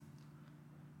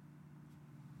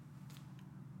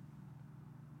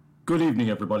Good evening,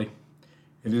 everybody.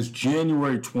 It is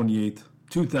January 28th,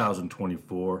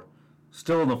 2024,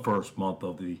 still in the first month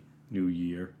of the new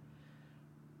year.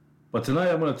 But tonight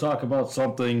I'm going to talk about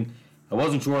something. I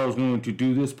wasn't sure I was going to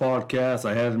do this podcast.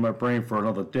 I had it in my brain for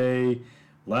another day,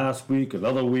 last week,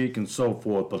 another week, and so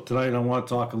forth. But tonight I want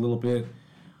to talk a little bit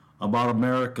about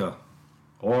America,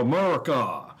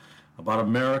 about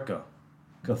America,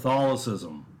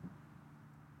 Catholicism,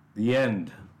 the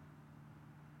end,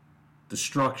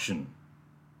 destruction.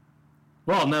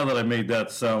 Well, now that I made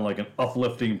that sound like an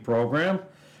uplifting program,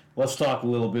 let's talk a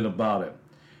little bit about it.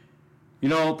 You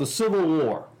know, the Civil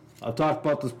War, I've talked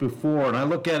about this before, and I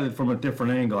look at it from a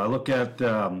different angle. I look at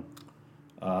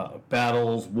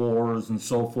battles, wars, and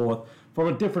so forth from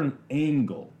a different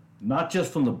angle, not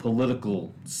just from the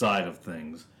political side of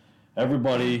things.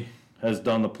 Everybody has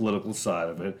done the political side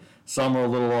of it. Some are a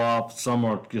little off, some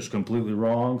are just completely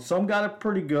wrong. Some got it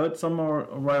pretty good, some are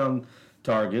right on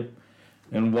target.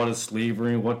 And what is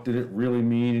slavery? What did it really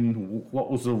mean? What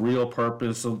was the real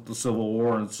purpose of the Civil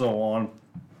War and so on?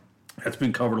 That's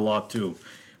been covered a lot too.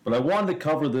 But I wanted to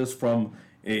cover this from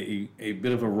a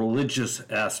bit of a religious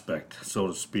aspect, so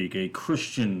to speak, a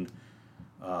Christian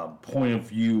point of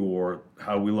view or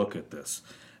how we look at this.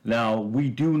 Now, we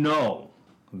do know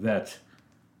that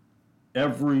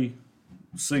every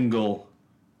single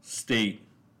state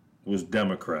was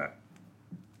Democrat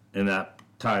in that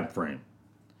time frame.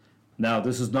 Now,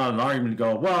 this is not an argument to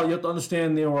go, well, you have to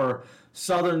understand there were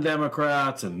Southern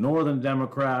Democrats and Northern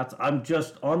Democrats. I'm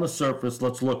just on the surface.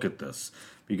 Let's look at this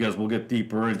because we'll get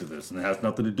deeper into this. And it has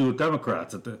nothing to do with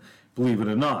Democrats, believe it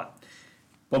or not.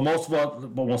 But most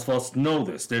of us know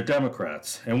this. They're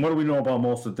Democrats. And what do we know about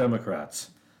most of the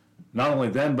Democrats? Not only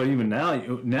then, but even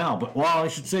now. But, well, I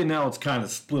should say now it's kind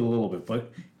of split a little bit.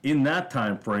 But in that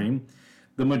time frame,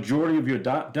 the majority of your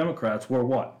Democrats were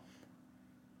what?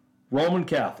 Roman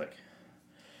Catholic.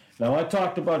 Now, I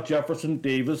talked about Jefferson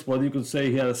Davis, whether you could say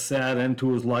he had a sad end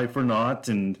to his life or not,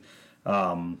 and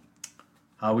how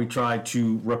he tried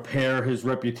to repair his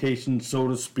reputation, so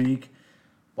to speak.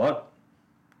 But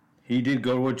he did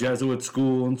go to a Jesuit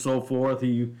school and so forth.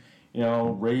 He,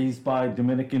 raised by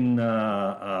Dominican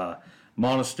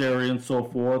monastery and so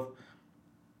forth.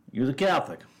 He was a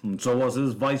Catholic, and so was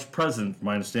his vice president, from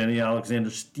my understanding, Alexander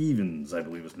Stevens, I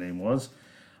believe his name was.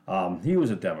 He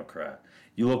was a Democrat.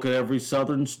 You look at every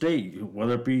southern state,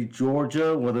 whether it be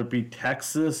Georgia, whether it be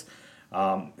Texas,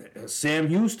 Sam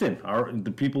Houston.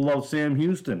 The people love Sam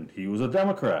Houston. He was a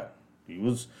Democrat. He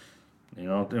was,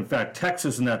 in fact,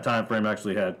 Texas in that time frame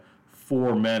actually had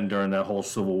 4 men during that whole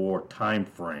Civil War time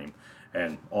frame,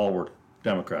 and all were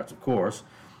Democrats, of course.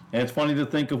 And it's funny to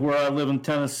think of where I live in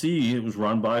Tennessee. It was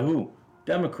run by who?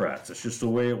 Democrats. It's just the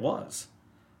way it was.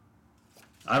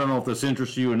 I don't know if this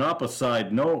interests you or not, but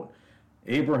side note,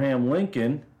 Abraham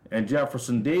Lincoln and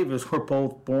Jefferson Davis were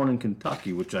both born in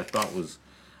Kentucky, which I thought was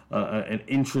an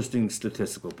interesting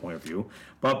statistical point of view.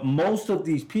 But most of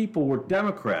these people were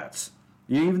Democrats.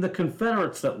 Even the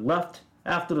Confederates that left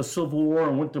after the Civil War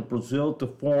and went to Brazil to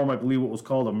form, I believe, what was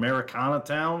called Americana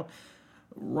Town,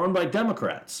 run by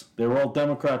Democrats. They were all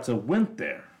Democrats that went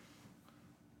there.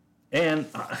 And,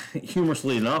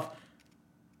 humorously enough,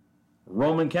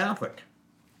 Roman Catholic.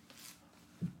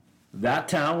 That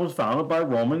town was founded by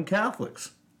Roman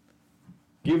Catholics.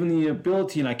 Given the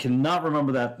ability, and I cannot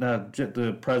remember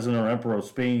the president or emperor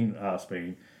of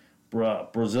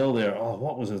Brazil there. Oh,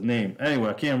 what was his name? Anyway,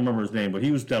 I can't remember his name, but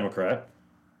he was Democrat.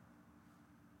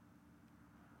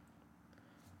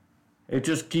 It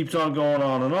just keeps on going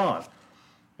on and on.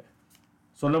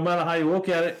 So no matter how you look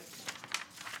at it,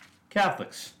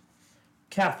 Catholics.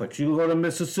 You go to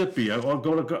Mississippi, or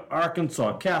go to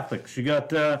Arkansas, Catholics. You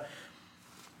got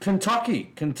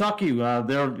Kentucky,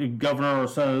 their governor or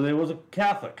senator there was a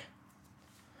Catholic.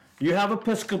 You have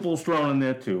Episcopals thrown in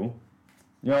there too.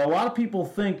 A lot of people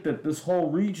think that this whole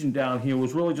region down here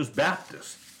was really just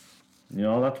Baptist.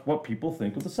 That's what people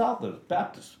think of the South as,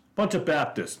 Baptist. Bunch of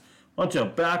Baptists. Bunch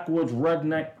of backwoods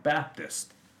redneck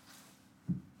Baptists.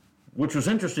 Which was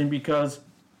interesting because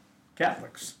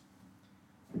Catholics.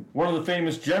 One of the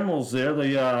famous generals there,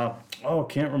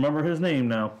 can't remember his name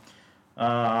now.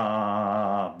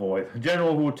 The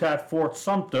general who attacked Fort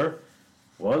Sumter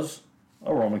was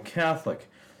a Roman Catholic.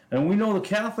 And we know the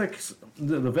Catholics,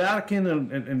 the Vatican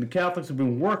and the Catholics have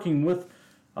been working with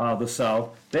the South.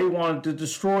 They wanted to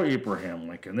destroy Abraham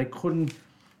Lincoln. They couldn't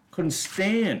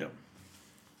stand him.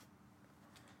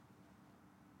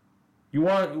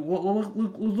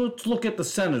 Let's look at the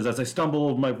senators as I stumble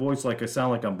over my voice like I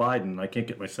sound like I'm Biden and I can't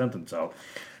get my sentence out.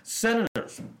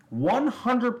 Senators,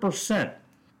 100%.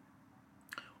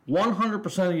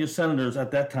 100% of your senators at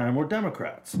that time were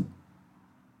Democrats.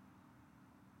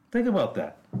 Think about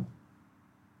that.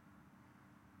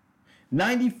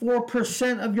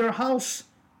 94% of your House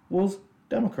was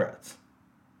Democrats.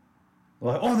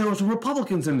 Like, oh, there was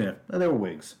Republicans in there. No, they were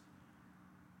Whigs.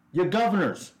 Your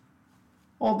governors,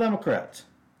 all Democrats.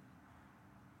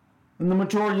 And the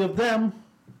majority of them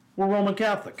were Roman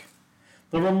Catholic.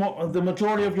 The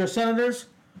majority of your senators,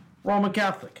 Roman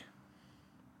Catholic.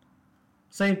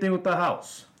 Same thing with the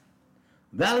House.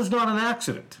 That is not an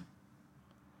accident.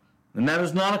 And that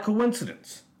is not a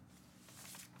coincidence.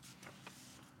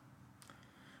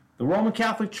 The Roman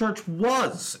Catholic Church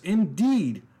was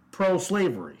indeed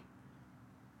pro-slavery.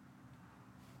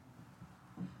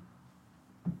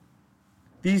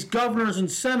 These governors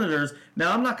and senators,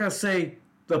 now I'm not going to say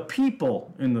the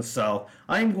people in the South.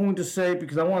 I'm going to say,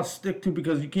 because I want to stick to,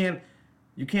 because you can't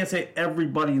say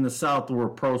everybody in the South were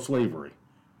pro-slavery.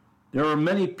 There are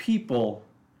many people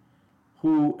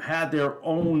who had their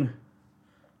own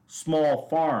small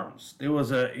farms.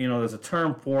 There's a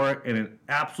term for it, and it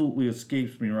absolutely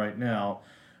escapes me right now,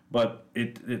 but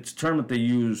it's a term that they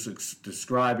use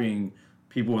describing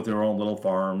people with their own little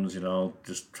farms,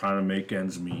 just trying to make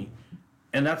ends meet.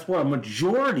 And that's what a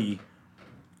majority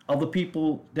of the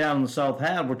people down in the South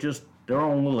had, were just their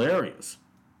own little areas.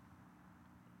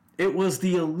 It was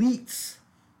the elites,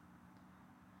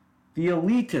 the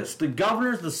elitists, the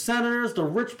governors, the senators, the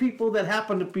rich people that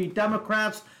happened to be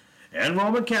Democrats and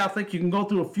Roman Catholic. You can go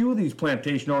through a few of these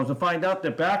plantation owners and find out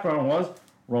their background was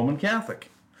Roman Catholic.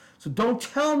 So don't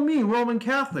tell me Roman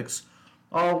Catholics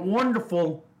are a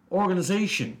wonderful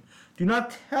organization. Do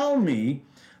not tell me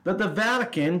that the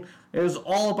Vatican is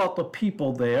all about the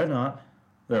people. They're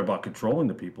about controlling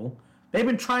the people. They've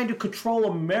been trying to control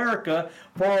America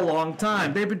for a long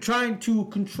time. They've been trying to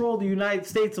control the United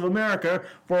States of America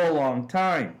for a long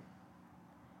time.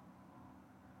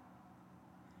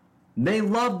 They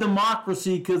love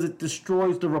democracy because it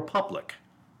destroys the republic.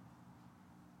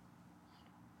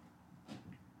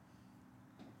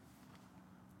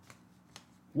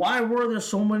 Why were there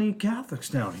so many Catholics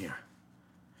down here?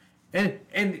 And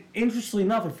interestingly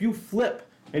enough, if you flip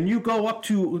and you go up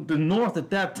to the north at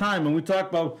that time, and we talk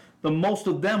about most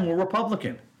of them were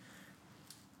Republican.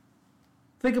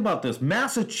 Think about this.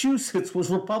 Massachusetts was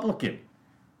Republican.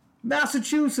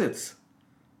 Massachusetts.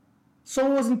 So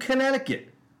wasn't Connecticut.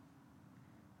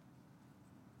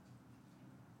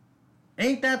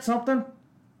 Ain't that something?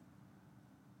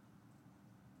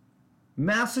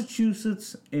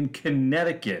 Massachusetts and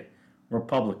Connecticut,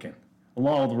 Republican,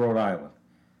 along with Rhode Island,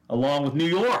 along with New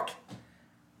York.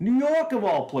 New York, of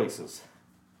all places.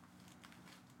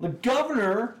 The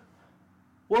governor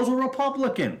was a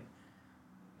Republican.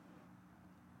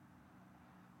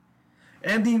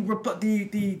 And what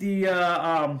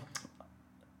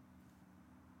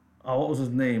was his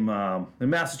name? In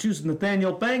Massachusetts,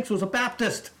 Nathaniel Banks was a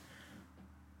Baptist.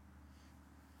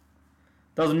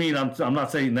 Doesn't mean I'm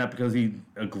not saying that because he's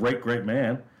a great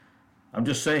man. I'm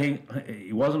just saying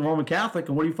he wasn't Roman Catholic,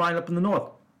 and what do you find up in the north?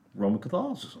 Roman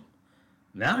Catholicism.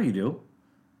 Now you do.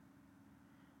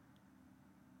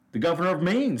 The governor of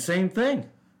Maine, same thing.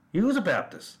 He was a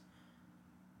Baptist.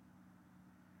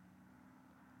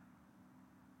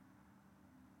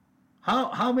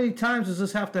 How many times does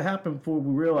this have to happen before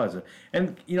we realize it?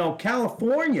 And,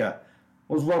 California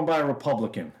was run by a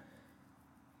Republican.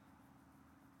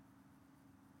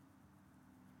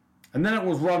 And then it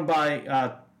was run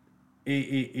by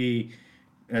a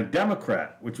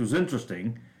Democrat, which was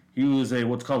interesting. He was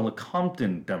what's called a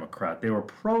Compton Democrat. They were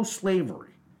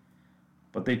pro-slavery,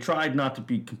 but they tried not to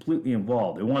be completely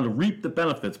involved. They wanted to reap the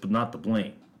benefits, but not the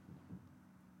blame.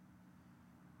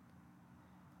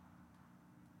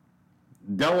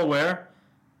 Delaware.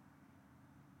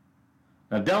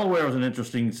 Now, Delaware was an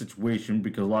interesting situation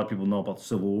because a lot of people know about the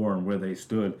Civil War and where they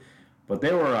stood, but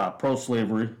they were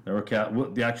pro-slavery. They were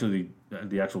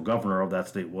the actual governor of that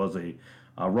state was a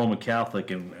Roman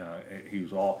Catholic, and he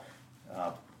was all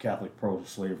Catholic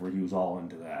pro-slavery. He was all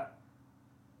into that.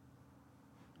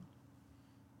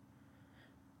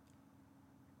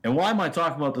 And why am I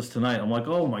talking about this tonight? I'm like,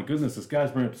 oh my goodness, this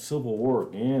guy's bringing up the Civil War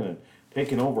again and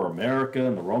taking over America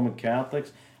and the Roman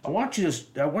Catholics. I want you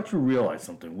to realize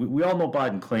something. We all know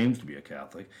Biden claims to be a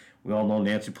Catholic. We all know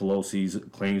Nancy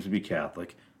Pelosi claims to be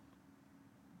Catholic.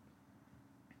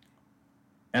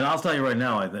 And I'll tell you right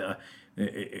now,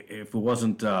 if it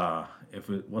wasn't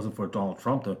for Donald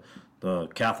Trump, the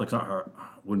Catholics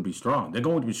wouldn't be strong. They're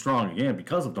going to be strong again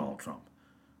because of Donald Trump.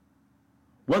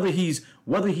 Whether he's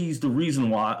the reason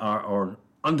why or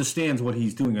understands what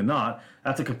he's doing or not,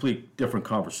 that's a complete different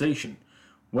conversation.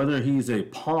 Whether he's a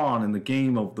pawn in the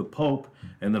game of the Pope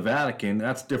and the Vatican,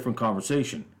 that's a different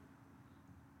conversation.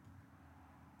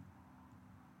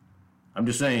 I'm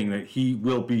just saying that he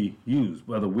will be used,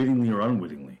 whether wittingly or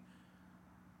unwittingly.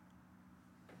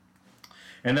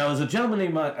 And now there's a gentleman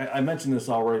named, I mentioned this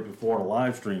already before in a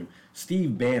live stream,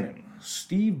 Steve Bannon.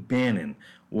 Steve Bannon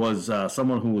was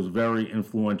someone who was very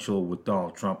influential with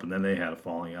Donald Trump, and then they had a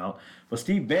falling out. But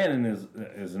Steve Bannon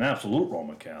is an absolute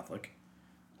Roman Catholic.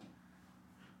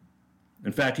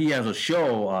 In fact, he has a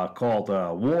show called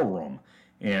War Room,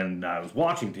 and I was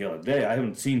watching it the other day. I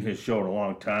haven't seen his show in a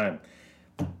long time,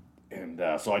 and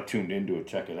so I tuned into it,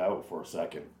 check it out for a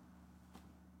second.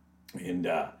 And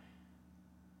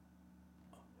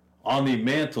on the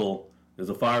mantle, there's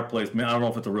a fireplace. I don't know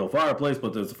if it's a real fireplace,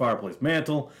 but there's a fireplace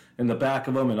mantle in the back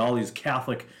of them, and all these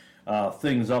Catholic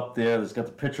things up there. There's got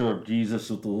the picture of Jesus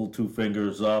with the little two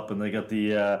fingers up, and they got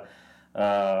the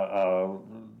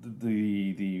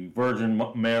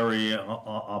Virgin Mary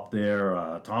up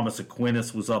there. Thomas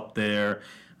Aquinas was up there.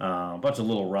 A bunch of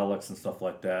little relics and stuff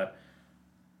like that.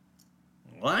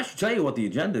 Well, I should tell you what the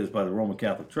agenda is by the Roman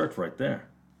Catholic Church right there.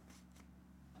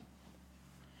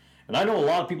 And I know a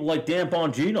lot of people like Dan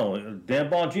Bongino. Dan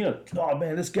Bongino, oh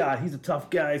man, this guy, he's a tough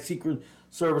guy, Secret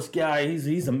Service guy.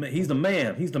 He's the man. He's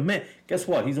the man. Guess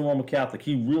what? He's a Roman Catholic.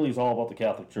 He really is all about the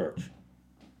Catholic Church.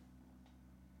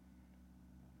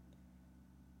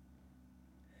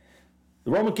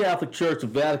 The Roman Catholic Church, the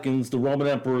Vatican's, the Roman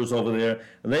emperors over there,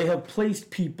 they have placed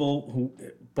people who,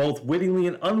 both wittingly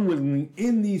and unwittingly,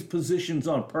 in these positions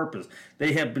on purpose.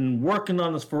 They have been working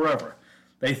on this forever.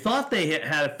 They thought they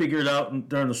had it figured out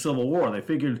during the Civil War. They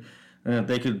figured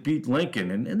they could beat Lincoln,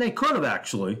 and they could have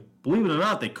actually. Believe it or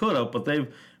not, they could have, but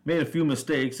they've made a few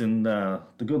mistakes, and the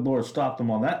good Lord stopped them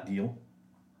on that deal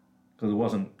because it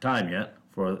wasn't time yet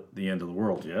for the end of the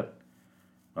world yet.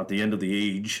 Not the end of the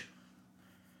age,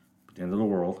 but the end of the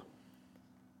world.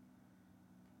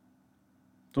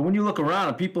 So when you look around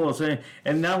and people are saying,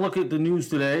 and now look at the news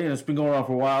today, and it's been going on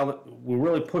for a while, we're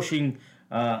really pushing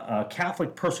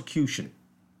Catholic persecution.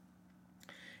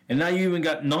 And now you even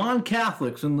got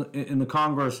non-Catholics in the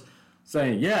Congress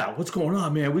saying, yeah, what's going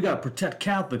on, man? We got to protect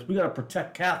Catholics. We got to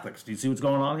protect Catholics. Do you see what's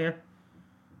going on here?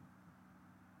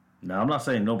 Now, I'm not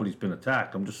saying nobody's been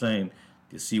attacked. I'm just saying, do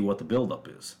you see what the buildup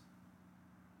is?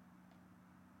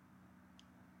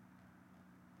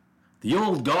 The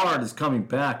old guard is coming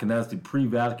back, and that's the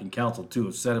pre-Vatican Council, too.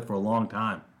 It's said it for a long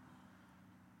time.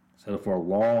 Said it for a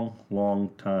long, long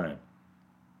time.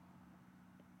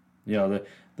 You know,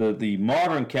 the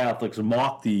modern Catholics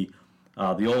mock the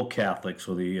old Catholics,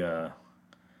 or the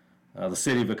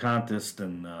Sedevacantist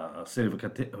and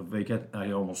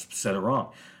I almost said it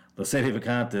wrong. The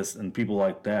Sedevacantist and people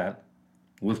like that,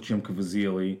 with Jim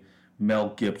Caviezel, Mel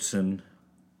Gibson,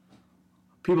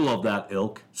 people of that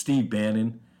ilk, Steve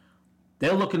Bannon,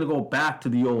 they're looking to go back to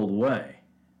the old way.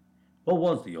 What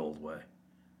was the old way?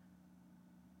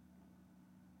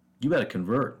 You better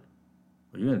convert,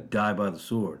 or you're going to die by the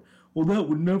sword. Well, that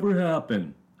would never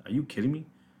happen. Are you kidding me?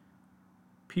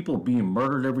 People are being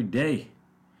murdered every day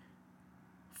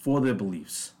for their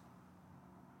beliefs.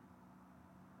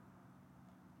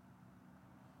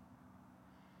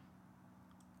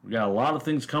 We got a lot of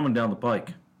things coming down the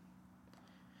pike.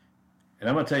 And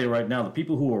I'm going to tell you right now, the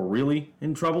people who are really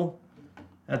in trouble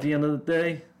at the end of the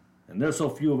day, and there's so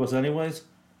few of us anyways,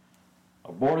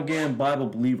 are born-again Bible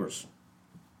believers.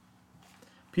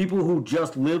 People who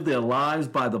just live their lives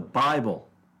by the Bible.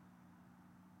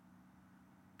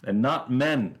 And not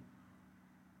men.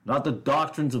 Not the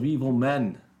doctrines of evil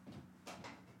men.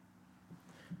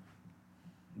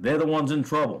 They're the ones in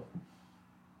trouble.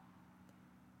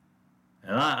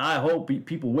 And I hope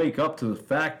people wake up to the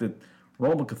fact that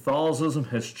Roman Catholicism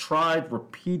has tried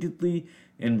repeatedly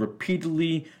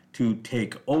to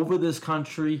take over this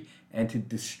country and to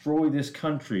destroy this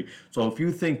country. So if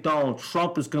you think Donald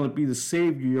Trump is going to be the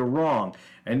savior, you're wrong.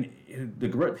 And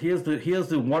here's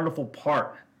the wonderful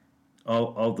part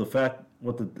of the fact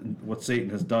what Satan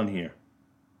has done here.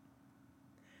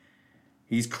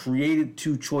 He's created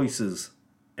two choices,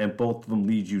 and both of them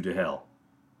lead you to hell.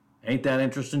 Ain't that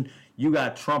interesting? You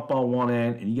got Trump on one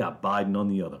end, and you got Biden on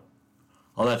the other.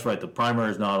 Oh, that's right. The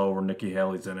primary's not over. Nikki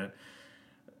Haley's in it.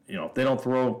 You know, if they don't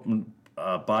throw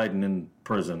Biden in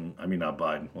prison, I mean, not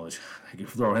Biden. Well, they can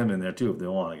throw him in there, too, if they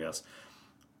want, I guess.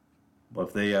 But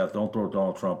if they don't throw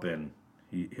Donald Trump in,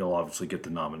 he'll obviously get the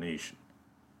nomination.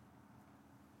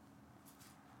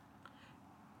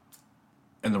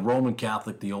 And the Roman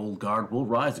Catholic, the old guard, will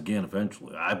rise again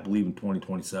eventually. I believe in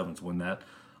 2027 is when a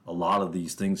lot of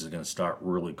these things are going to start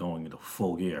really going into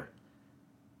full gear.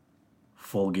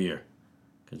 Full gear.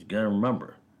 Because you got to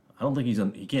remember, I don't think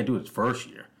he can't do it his first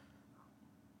year.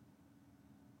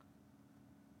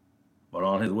 But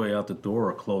on his way out the door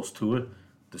or close to it,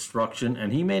 destruction,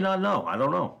 and he may not know. I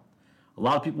don't know. A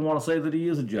lot of people want to say that he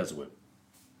is a Jesuit.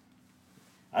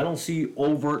 I don't see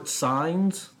overt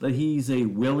signs that he's a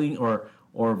willing or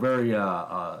very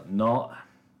not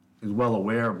is well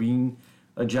aware of being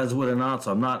a Jesuit or not.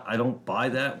 So I don't buy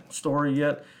that story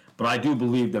yet. But I do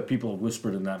believe that people have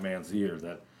whispered in that man's ear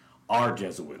that are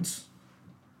Jesuits.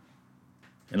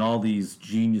 And all these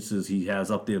geniuses he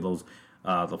has up there, those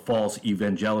the false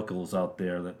evangelicals out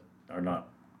there that are not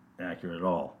accurate at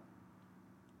all.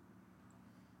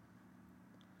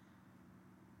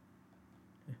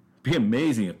 It'd be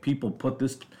amazing if people put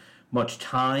this much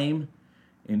time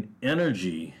and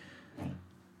energy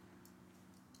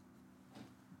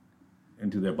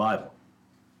into their Bible.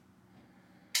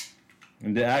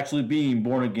 Into actually being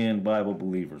born-again Bible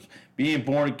believers. Being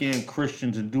born-again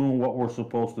Christians and doing what we're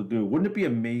supposed to do. Wouldn't it be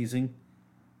amazing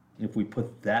if we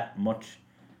put that much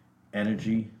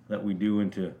energy that we do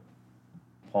into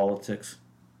politics?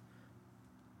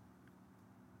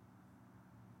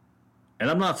 And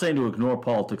I'm not saying to ignore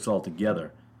politics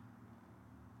altogether,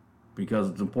 because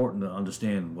it's important to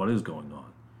understand what is going on.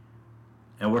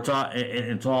 And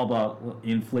it's all about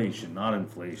inflation, not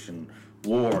inflation,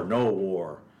 war, no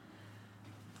war,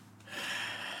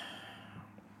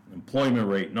 employment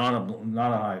rate, not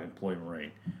a high employment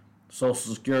rate,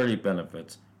 Social Security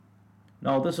benefits.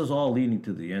 No, this is all leading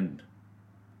to the end.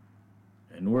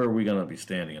 And where are we going to be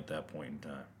standing at that point in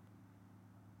time?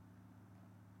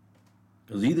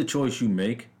 Because either choice you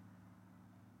make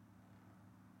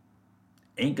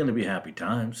ain't going to be happy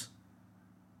times.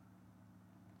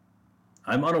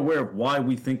 I'm unaware of why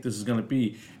we think this is going to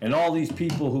be. And all these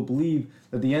people who believe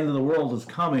that the end of the world is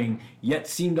coming, yet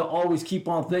seem to always keep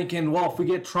on thinking, well, if we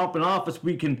get Trump in office,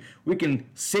 we can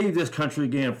save this country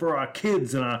again for our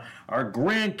kids and our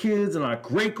grandkids and our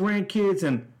great-grandkids.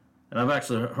 And I've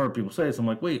actually heard people say this. I'm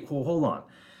like, wait, hold on.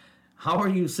 How are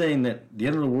you saying that the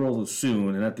end of the world is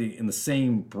soon, and in the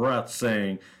same breath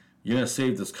saying you're going to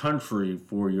save this country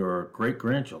for your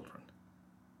great-grandchildren?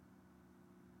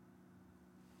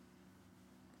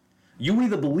 You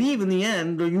either believe in the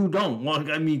end or you don't. Well,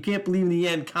 I mean, you can't believe in the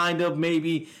end, kind of,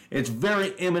 maybe. It's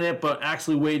very imminent, but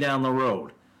actually way down the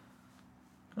road.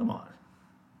 Come on.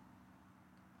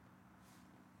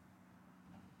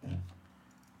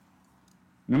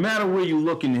 No matter where you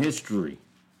look in history,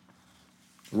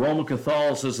 Roman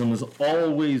Catholicism has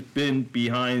always been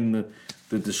behind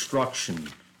the destruction,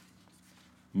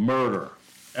 murder,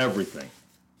 everything.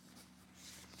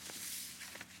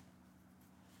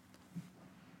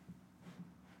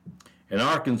 In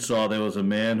Arkansas, there was a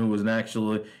man who was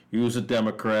he was a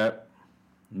Democrat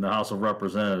in the House of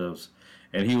Representatives,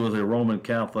 and he was a Roman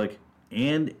Catholic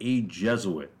and a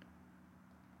Jesuit,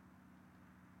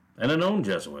 and a known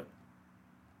Jesuit.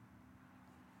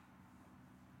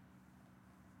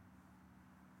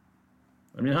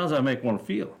 I mean, how does that make one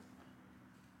feel?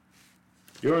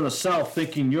 You're in the South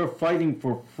thinking you're fighting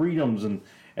for freedoms, and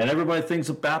everybody thinks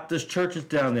the Baptist church is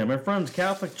down there. My friends,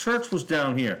 Catholic Church was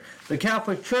down here. The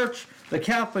Catholic Church,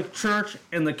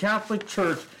 and the Catholic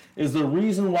Church is the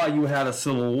reason why you had a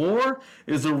civil war,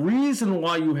 is the reason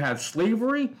why you had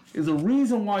slavery, is the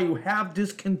reason why you have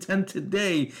discontent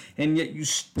today, and yet you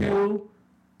still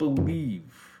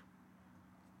believe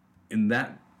in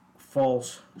that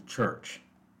false church.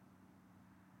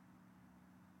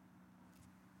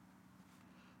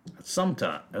 At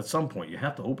some point, you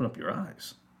have to open up your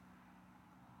eyes.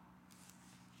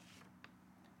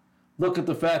 Look at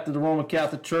the fact that the Roman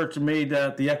Catholic Church made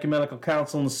the Ecumenical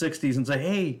Council in the 60s and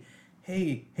say,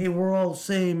 hey, we're all the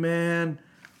same, man.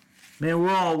 Man, we're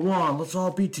all one. Let's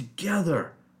all be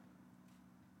together.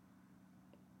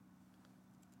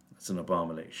 That's an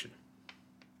abomination.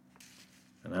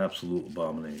 An absolute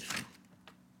abomination.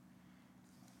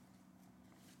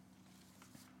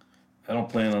 I don't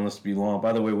plan on this to be long.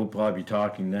 By the way, we'll probably be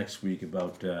talking next week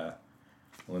about, the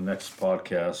next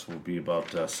podcast will be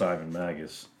about Simon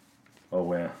Magus. Oh,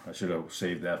 man, I should have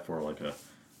saved that for like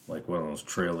one of those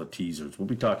trailer teasers. We'll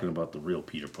be talking about the real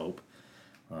Peter Pope.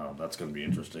 That's going to be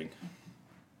interesting.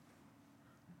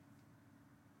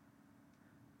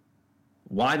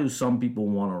 Why do some people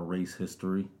want to erase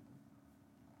history?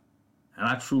 And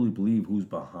I truly believe who's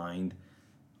behind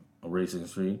erasing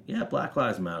history. Yeah, Black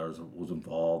Lives Matter was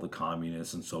involved, the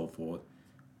communists and so forth.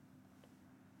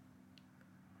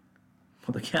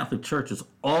 But the Catholic Church has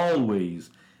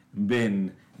always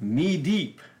been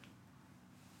knee-deep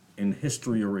in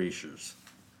history erasures.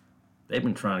 They've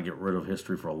been trying to get rid of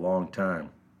history for a long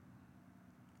time.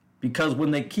 Because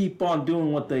when they keep on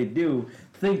doing what they do,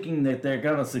 thinking that they're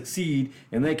going to succeed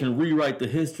and they can rewrite the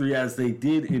history as they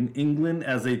did in England,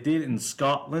 as they did in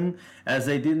Scotland, as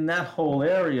they did in that whole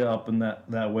area up in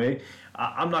that way.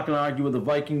 I'm not going to argue whether the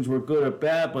Vikings were good or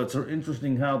bad, but it's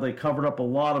interesting how they covered up a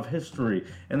lot of history.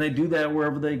 And they do that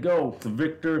wherever they go. To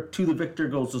the victor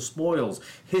goes the spoils.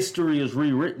 History is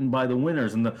rewritten by the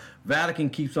winners. And the Vatican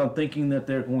keeps on thinking that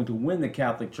they're going to win the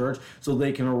Catholic Church so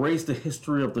they can erase the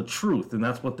history of the truth. And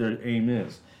that's what their aim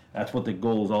is. That's what their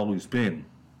goal has always been.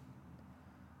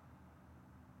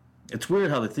 It's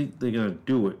weird how they think they're going to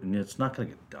do it, and it's not going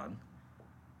to get done.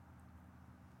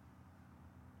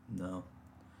 No.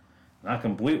 Not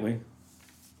completely.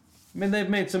 I mean, they've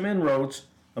made some inroads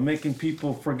of making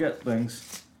people forget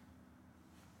things.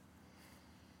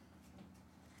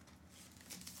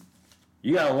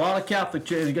 You got a lot of Catholic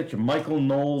churches. You got your Michael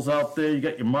Knowles out there. You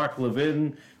got your Mark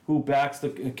Levin, who backs the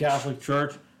Catholic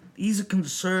Church. These are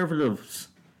conservatives.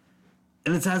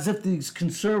 And it's as if these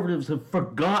conservatives have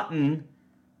forgotten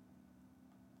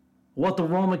what the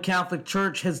Roman Catholic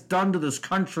Church has done to this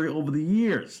country over the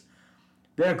years.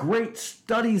 They're great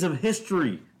studies of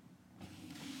history.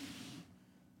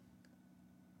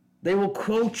 They will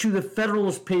quote you the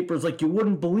Federalist Papers like you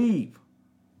wouldn't believe.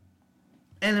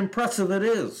 And impressive it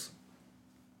is.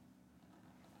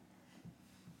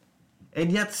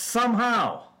 And yet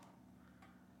somehow,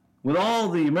 with all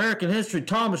the American history,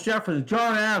 Thomas Jefferson,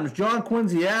 John Adams, John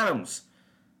Quincy Adams,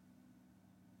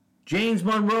 James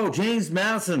Monroe, James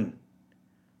Madison,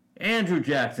 Andrew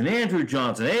Jackson, Andrew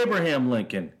Johnson, Abraham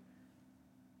Lincoln,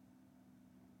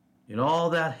 and all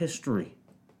that history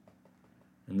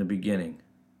in the beginning.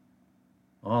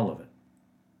 All of it.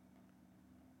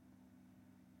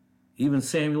 Even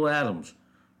Samuel Adams.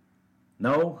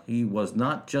 No, he was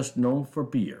not just known for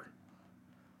beer.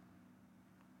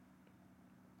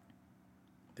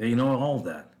 They know all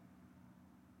that.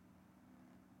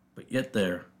 But yet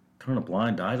they're turning a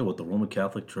blind eye to what the Roman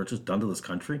Catholic Church has done to this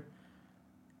country.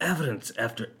 Evidence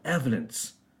after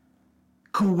evidence.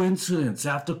 Coincidence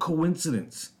after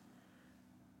coincidence.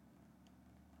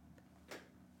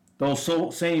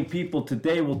 Those same people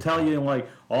today will tell you, like,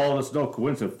 oh, there's no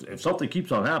coincidence. If something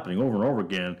keeps on happening over and over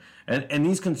again, and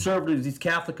these conservatives, these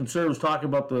Catholic conservatives talking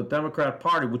about the Democrat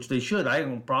Party, which they should, I have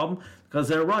no problem, because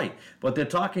they're right. But they're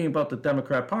talking about the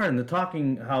Democrat Party, and they're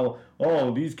talking how,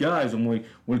 oh, these guys, I'm like,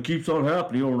 when it keeps on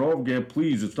happening over and over again,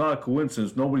 please, it's not a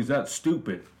coincidence. Nobody's that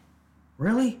stupid.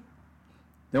 Really?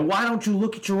 Then why don't you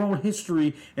look at your own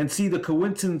history and see the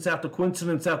coincidence after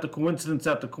coincidence after coincidence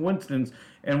after coincidence,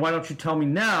 and why don't you tell me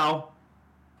now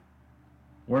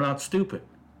we're not stupid?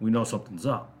 We know something's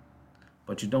up.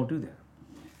 But you don't do that.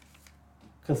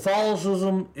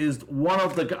 Catholicism is one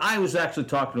of the... I was actually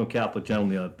talking to a Catholic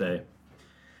gentleman the other day.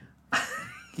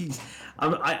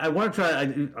 I want to try...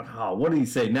 what did he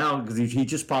say now? Because he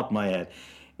just popped in my head.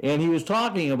 And he was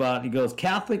talking about, he goes,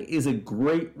 Catholic is a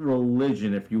great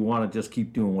religion if you want to just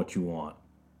keep doing what you want.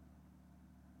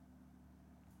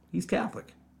 He's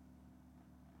Catholic.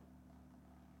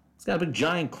 He's got a big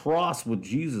giant cross with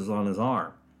Jesus on his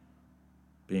arm,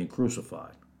 being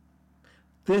crucified.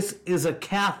 This is a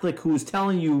Catholic who is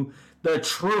telling you the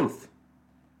truth.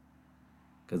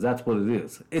 Because that's what it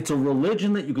is. It's a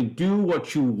religion that you can do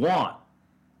what you want.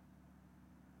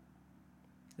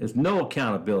 There's no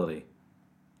accountability.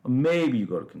 Maybe you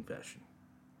go to confession.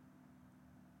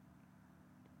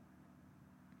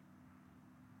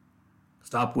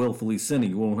 Stop willfully sinning.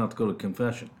 You won't have to go to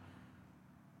confession.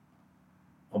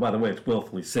 Oh, by the way, it's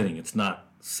willfully sinning. It's not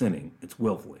sinning. It's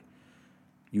willfully.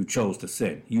 You chose to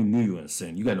sin. You knew you were going to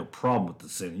sin. You got no problem with the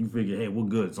sin. You figure, hey, we're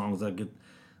good as long as I get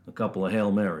a couple of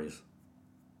Hail Marys.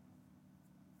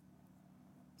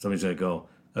 Somebody's going to go,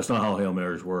 that's not how Hail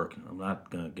Marys work. I'm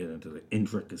not going to get into the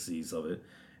intricacies of it.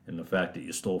 And the fact that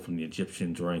you stole from the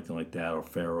Egyptians or anything like that, or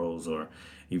pharaohs, or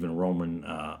even Roman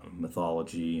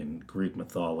mythology and Greek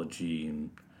mythology and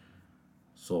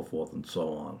so forth and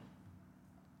so on.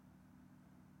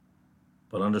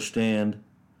 But understand,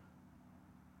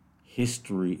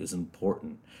 history is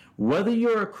important. Whether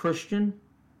you're a Christian,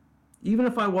 even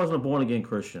if I wasn't a born-again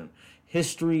Christian,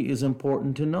 history is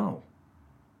important to know.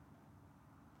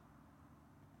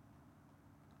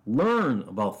 Learn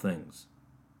about things.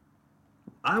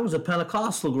 I was a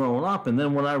Pentecostal growing up, and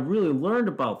then when I really learned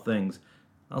about things,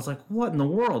 I was like, what in the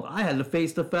world? I had to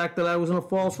face the fact that I was in a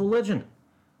false religion.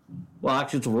 Well,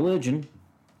 actually, it's a religion,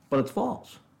 but it's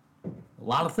false. A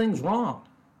lot of things wrong.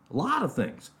 A lot of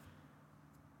things.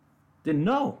 Didn't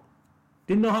know.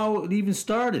 Didn't know how it even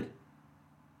started.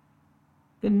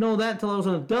 Didn't know that until I was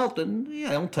an adult. And yeah,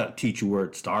 I don't teach you where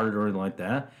it started or anything like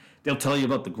that. They'll tell you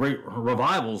about the great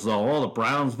revivals, though, all the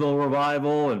Brownsville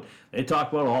revival, and they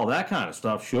talk about all that kind of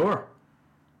stuff, sure.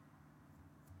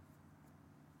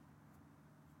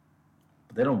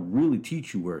 But they don't really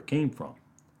teach you where it came from,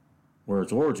 where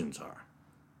its origins are.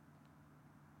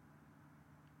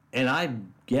 And I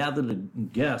gather to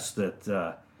guess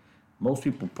that most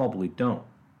people probably don't.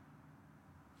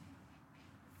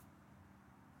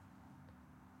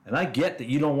 And I get that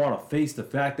you don't want to face the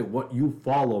fact that what you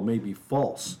follow may be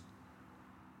false.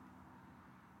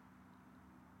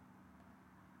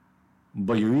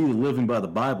 But you're either living by the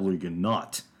Bible or you're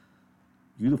not.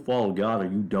 You either follow God or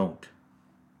you don't.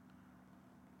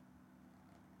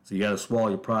 So you got to swallow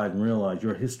your pride and realize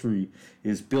your history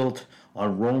is built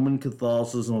on Roman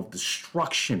Catholicism of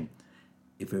destruction.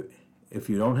 If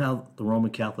you don't have the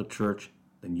Roman Catholic Church,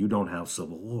 then you don't have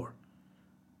civil war.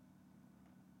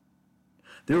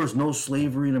 There was no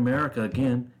slavery in America,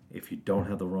 again, if you don't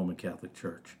have the Roman Catholic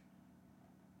Church.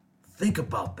 Think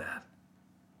about that.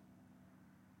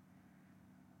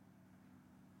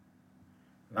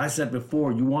 I said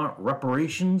before, you want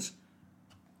reparations?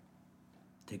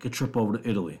 Take a trip over to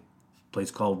Italy. A place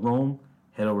called Rome.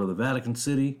 Head over to the Vatican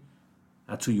City.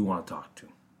 That's who you want to talk to.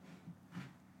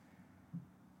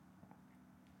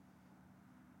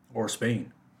 Or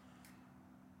Spain.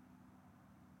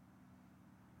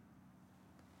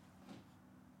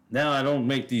 Now, I don't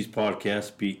make these podcasts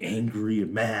to be angry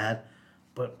and mad,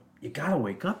 but you got to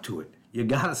wake up to it. You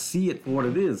got to see it for what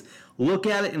it is. Look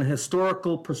at it in a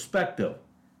historical perspective.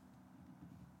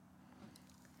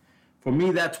 For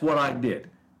me, that's what I did.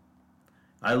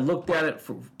 I looked at it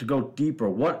to go deeper.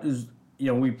 What is,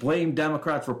 we blame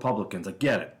Democrats, Republicans. I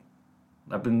get it.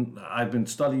 I've been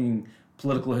studying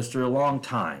political history a long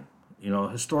time.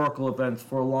 Historical events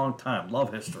for a long time.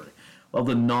 Love history. Love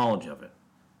the knowledge of it.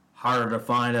 Harder to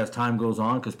find as time goes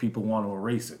on because people want to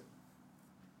erase it.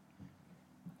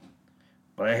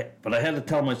 But I had to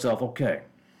tell myself, okay,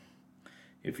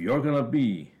 if you're going to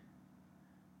be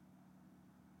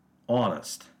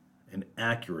honest and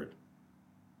accurate,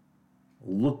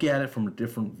 look at it from a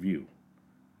different view.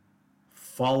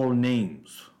 Follow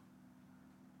names.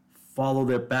 Follow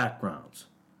their backgrounds.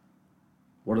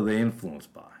 What are they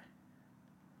influenced by?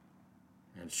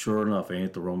 And sure enough,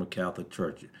 ain't the Roman Catholic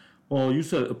Church. Well, you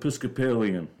said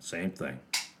Episcopalian. Same thing.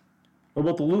 What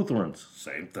about the Lutherans?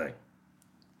 Same thing.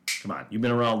 Come on, you've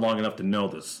been around long enough to know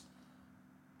this.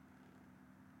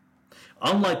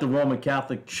 Unlike the Roman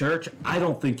Catholic Church, I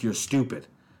don't think you're stupid.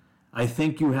 I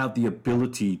think you have the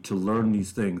ability to learn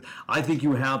these things. I think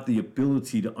you have the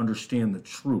ability to understand the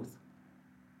truth.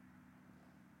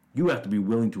 You have to be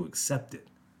willing to accept it.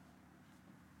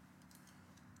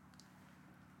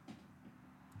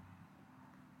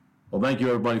 Well, thank you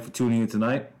everybody for tuning in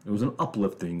tonight. It was an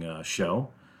uplifting show.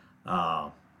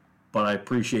 But I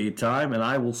appreciate your time, and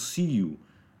I will see you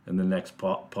in the next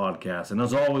podcast. And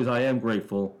as always, I am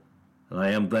grateful and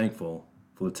I am thankful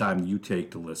for the time you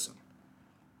take to listen.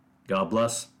 God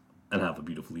bless, and have a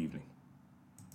beautiful evening.